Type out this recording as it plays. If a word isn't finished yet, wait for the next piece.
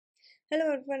Hello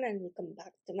everyone and welcome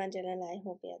back to my channel. I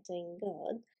hope you are doing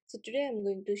good. So today I'm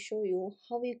going to show you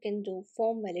how you can do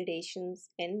form validations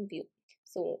in Vue.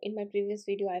 So in my previous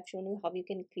video I've shown you how you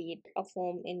can create a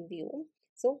form in Vue.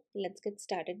 So let's get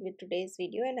started with today's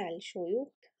video and I'll show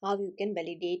you how you can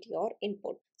validate your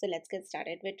input. So let's get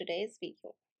started with today's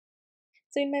video.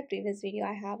 So in my previous video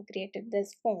I have created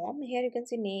this form. Here you can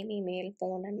see name, email,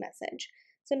 phone and message.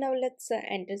 So now let's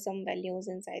enter some values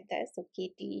inside this. So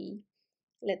KT,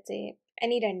 let's say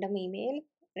any random email,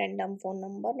 random phone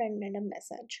number and random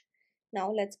message.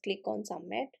 Now let's click on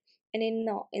submit, and in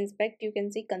inspect you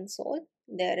can see console.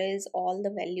 There is all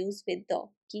the values with the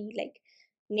key, like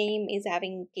name is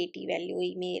having KT value,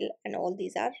 email, and all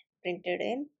these are printed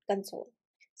in console.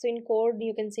 So in code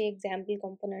you can see example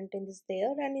component is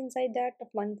there, and inside that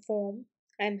one form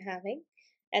I'm having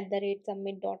at the rate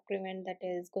submit dot prevent that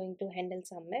is going to handle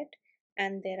submit,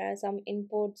 and there are some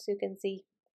inputs. You can see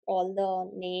all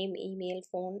the name, email,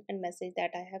 phone, and message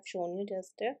that I have shown you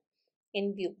just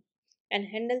in Vue. And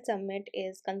handle submit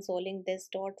is consoling this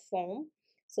dot form.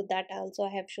 So that also I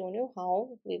have shown you how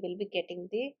we will be getting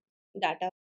the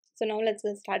data. So now let's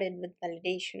get started with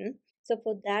validation. So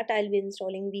for that I'll be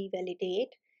installing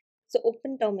Vee-validate. So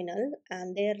open terminal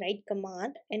and there write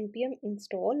command npm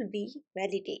install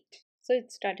Vee-validate. So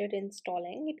it started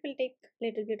installing. It will take a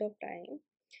little bit of time.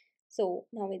 So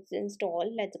now it's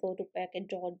installed. Let's go to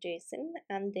package.json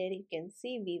and there you can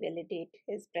see Vee-validate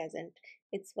is present.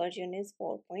 Its version is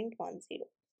 4.10.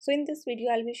 So in this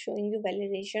video, I'll be showing you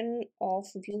validation of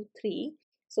Vue 3.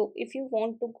 So if you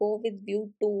want to go with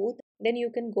Vue 2, then you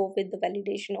can go with the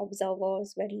validation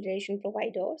observers, validation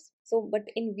providers. So but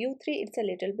in Vue 3, it's a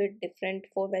little bit different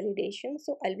for validation.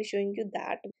 So I'll be showing you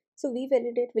that. So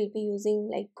Vee-validate will be using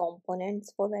like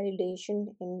components for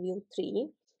validation in Vue 3.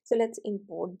 So let's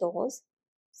import those.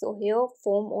 So here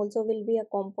form also will be a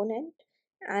component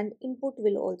and input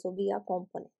will also be a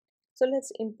component. So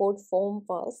let's import form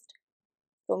first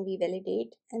from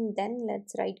Vee-validate, and then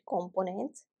let's write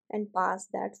components and pass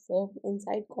that form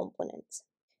inside components.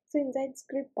 So inside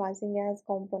script passing as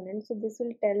component, so this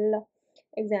will tell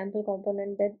example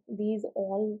component that these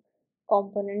all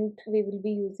component we will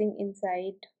be using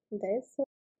inside this.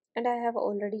 And I have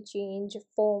already changed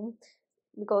form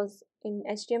because in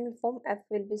HTML form f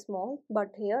will be small,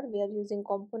 but here we are using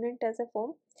component as a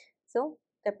form, so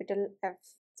capital F.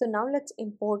 So now let's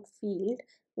import field,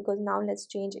 because now let's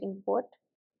change input,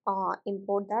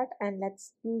 import that and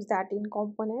let's use that in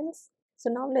components. So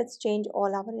now let's change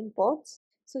all our imports.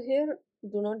 So here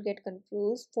do not get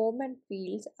confused, form and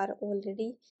fields are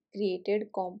already created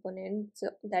components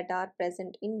that are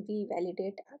present in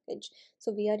Vee-validate package.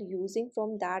 So we are using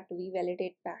from that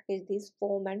Vee-validate package these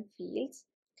form and fields.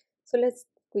 So let's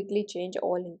quickly change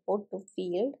all input to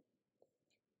field,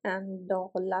 and the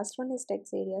last one is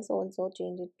text area, so also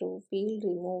change it to field,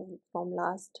 remove from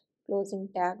last closing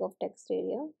tag of text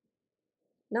area.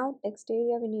 Now text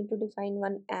area we need to define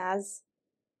one as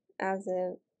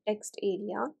a text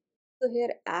area. So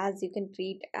here as you can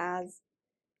treat as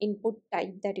input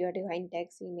type that you are defining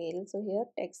text email, so here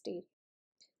text area.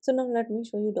 So now let me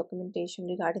show you documentation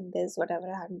regarding this,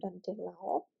 whatever I have done till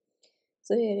now.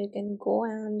 So here you can go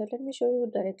and let me show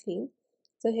you directly.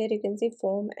 So here you can see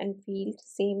form and field,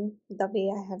 same the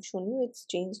way I have shown you, it's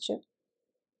changed.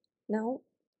 Now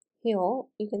here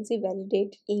you can see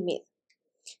validate email.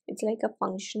 It's like a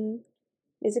function,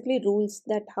 basically rules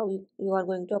that how you are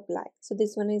going to apply. So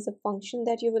this one is a function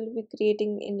that you will be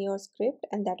creating in your script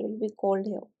and that will be called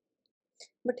here.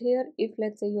 But here if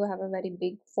let's say you have a very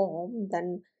big form,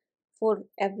 then for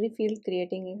every field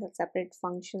creating a separate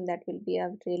function, that will be a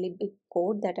really big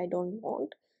code that I don't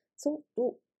want. So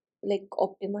to like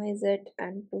optimize it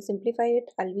and to simplify it,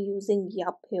 I'll be using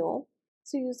yup here.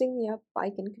 So using yup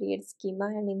I can create schema,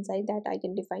 and inside that I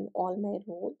can define all my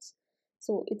roles.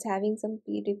 So it's having some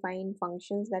predefined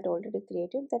functions that already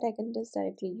created that I can just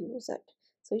directly use it.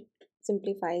 So it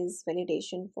simplifies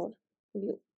validation for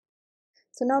Vue.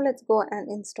 So now let's go and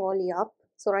install yup.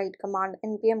 So write command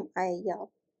npm I yup.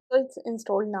 So it's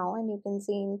installed now, and you can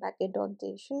see in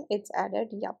package.json it's added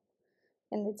yup,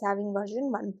 and it's having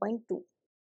version 1.2.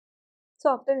 So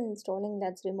after installing,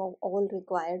 let's remove all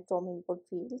required from input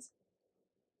fields,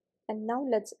 and now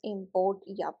let's import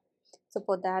yup. So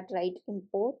for that write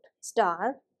import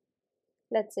star,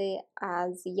 let's say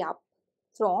as yup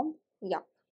from yup.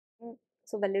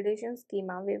 So validation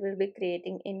schema we will be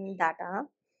creating in data.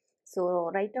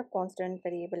 So write a constant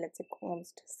variable, let's say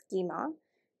const schema,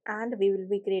 and we will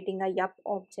be creating a yup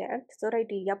object. So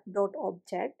write yup dot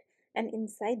object, and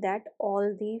inside that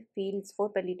all the fields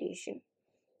for validation.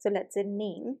 So let's say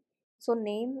name. So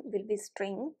name will be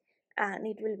string and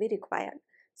it will be required.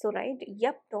 So write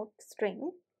yup dot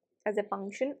string as a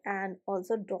function and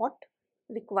also dot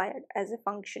required as a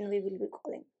function we will be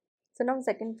calling. So now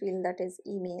second field, that is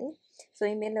email. So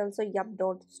email also yup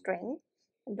dot string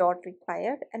dot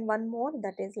required, and one more,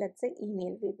 that is, let's say,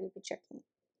 email we will be checking.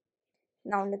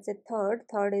 Now let's say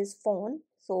third is phone,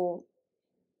 so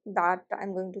that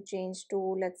I'm going to change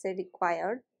to, let's say,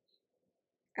 required.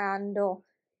 And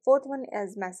fourth one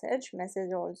is message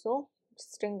also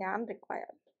string and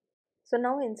required. So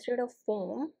now instead of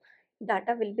form,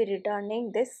 data will be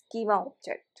returning this schema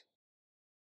object.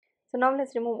 So now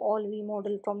let's remove all v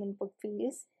model from input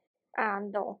fields,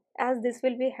 and as this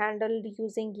will be handled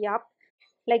using yup,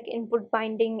 like input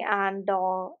binding and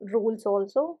rules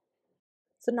also.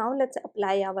 So now let's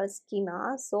apply our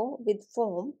schema. So with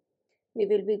form, we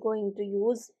will be going to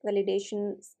use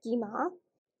validation schema,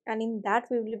 and in that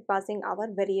we will be passing our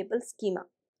variable schema.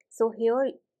 So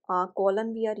here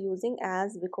colon we are using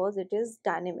as because it is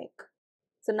dynamic.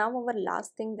 So now our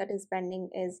last thing that is pending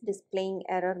is displaying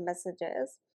error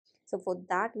messages. So for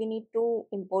that we need to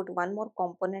import one more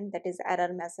component, that is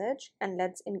error message, and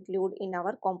let's include in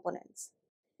our components.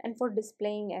 And for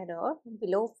displaying error,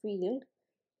 below field,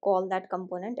 call that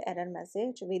component error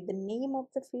message with the name of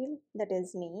the field, that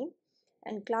is name,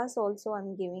 and class also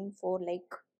I'm giving for like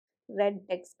red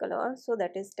text color, so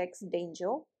that is text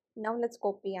danger. Now let's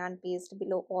copy and paste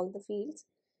below all the fields.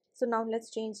 So now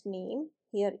let's change name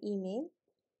here email.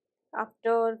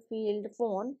 After field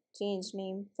phone, change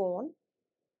name phone.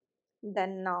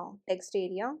 Then now text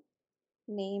area,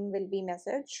 name will be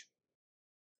message.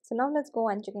 So now let's go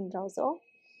and check in browser.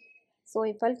 So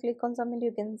if I'll click on submit,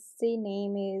 you can see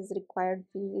name is required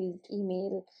field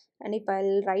email, and if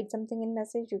I'll write something in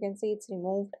message, you can see it's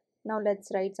removed. Now let's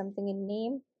write something in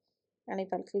name, and if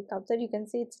I'll click outside, you can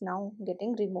see it's now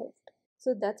getting removed.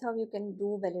 So that's how you can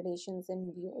do validations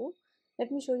in Vue. Let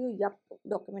me show you yup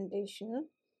documentation.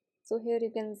 So here you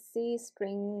can see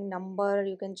string number,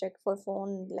 you can check for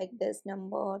phone like this,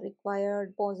 number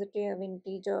required, positive,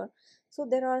 integer. So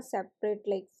there are separate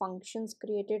like functions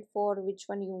created for which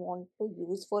one you want to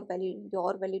use for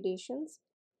your validations.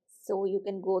 So you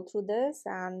can go through this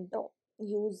and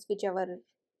use whichever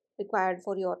required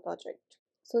for your project.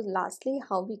 So lastly,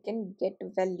 how we can get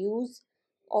values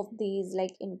of these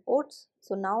like inputs.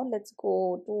 So now let's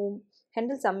go to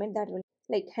handle submit, that will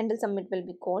like handle submit will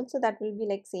be called, so that will be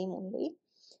like same only.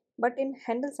 But in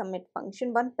handle submit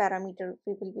function, one parameter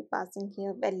we will be passing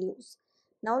here values.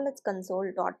 Now let's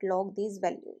console.log these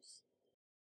values.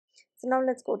 So now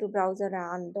let's go to browser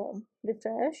and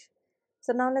refresh.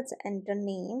 So now let's enter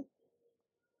name,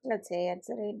 let's say it's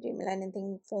a gmail,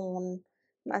 anything, phone,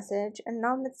 message, and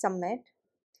now let's submit.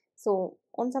 So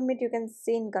on submit, you can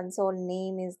see in console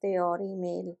name is there or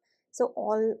email. So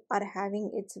all are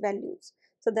having its values.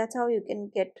 So that's how you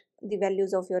can get the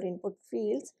values of your input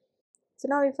fields. So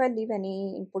now if I leave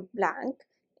any input blank,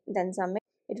 then submit,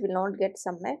 it will not get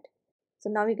submit. So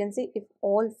now you can see if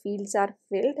all fields are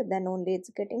filled, then only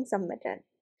it's getting submitted.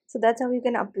 So that's how you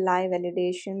can apply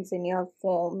validations in your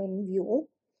form in Vue.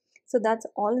 So that's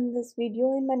all in this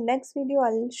video. In my next video,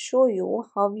 I'll show you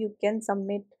how you can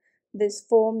submit this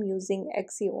form using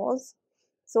Axios.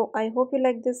 So I hope you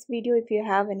like this video. If you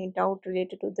have any doubt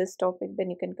related to this topic, then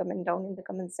you can comment down in the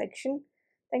comment section.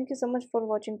 Thank you so much for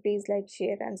watching. Please like,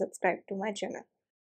 share and subscribe to my channel.